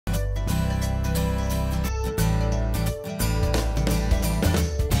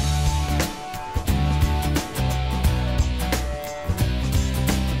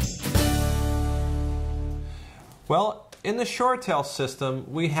Well, in the ShoreTel system,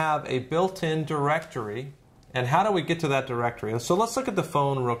 we have a built-in directory. And how do we get to that directory? So let's look at the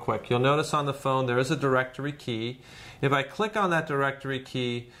phone real quick. You'll notice on the phone there is a directory key. If I click on that directory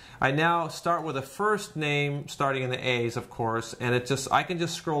key, I now start with a first name starting in the A's, of course, and I can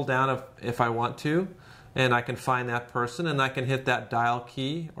just scroll down if I want to, and I can find that person, and I can hit that dial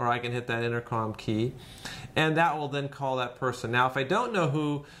key, or I can hit that intercom key, and that will then call that person. Now, if I don't know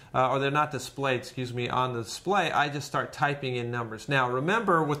who, or they're not displayed, excuse me, on the display, I just start typing in numbers. Now,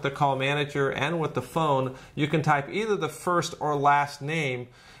 remember, with the call manager and with the phone, you can type either the first or last name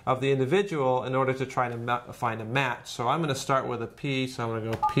of the individual in order to try to find a match. So I'm going to start with a P, so I'm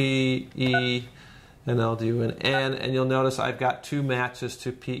going to go P, E, and I'll do an N, and you'll notice I've got two matches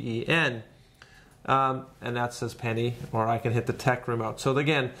to P, E, N. And that says Penny, or I can hit the tech remote. So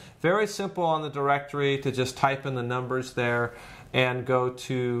again, very simple on the directory to just type in the numbers there and go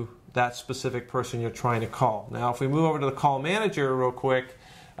to that specific person you're trying to call. Now if we move over to the call manager real quick,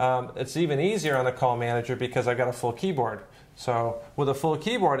 it's even easier on the call manager because I've got a full keyboard. So with a full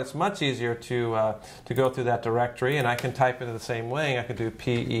keyboard, it's much easier to go through that directory, and I can type it in the same way. I can do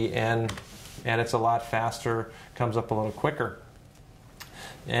P-E-N, and it's a lot faster, comes up a little quicker.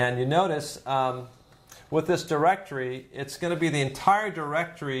 And you notice with this directory, it's going to be the entire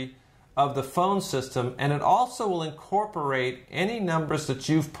directory of the phone system, and it also will incorporate any numbers that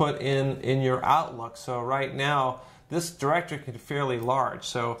you've put in your Outlook. So right now, this directory can be fairly large.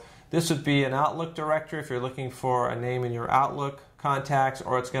 So this would be an Outlook directory if you're looking for a name in your Outlook contacts,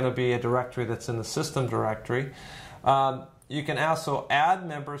 or it's going to be a directory that's in the system directory. You can also add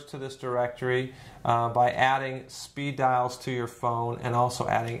members to this directory by adding speed dials to your phone, and also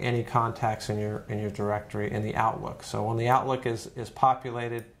adding any contacts in your directory in the Outlook. So when the Outlook is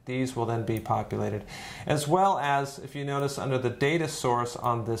populated, these will then be populated. As well as, if you notice under the data source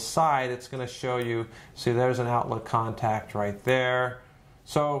on this side, it's going to show you, see there's an Outlook contact right there.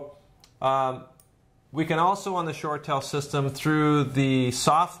 So we can also on the ShoreTel system, through the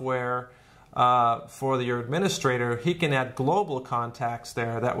software for your administrator, he can add global contacts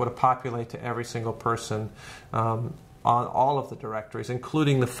there that would populate to every single person on all of the directories,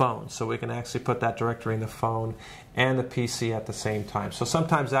 including the phone. So we can actually put that directory in the phone and the PC at the same time. So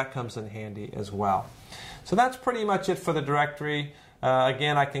sometimes that comes in handy as well. So that's pretty much it for the directory.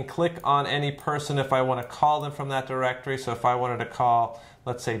 Again, I can click on any person if I want to call them from that directory. So if I wanted to call,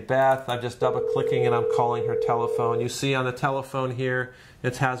 let's say Beth, I'm just double clicking and I'm calling her telephone. You see on the telephone here,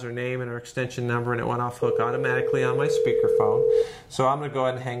 it has her name and her extension number, and it went off hook automatically on my speakerphone. So I'm going to go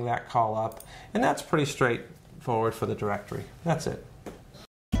ahead and hang that call up. And that's pretty straightforward for the directory. That's it.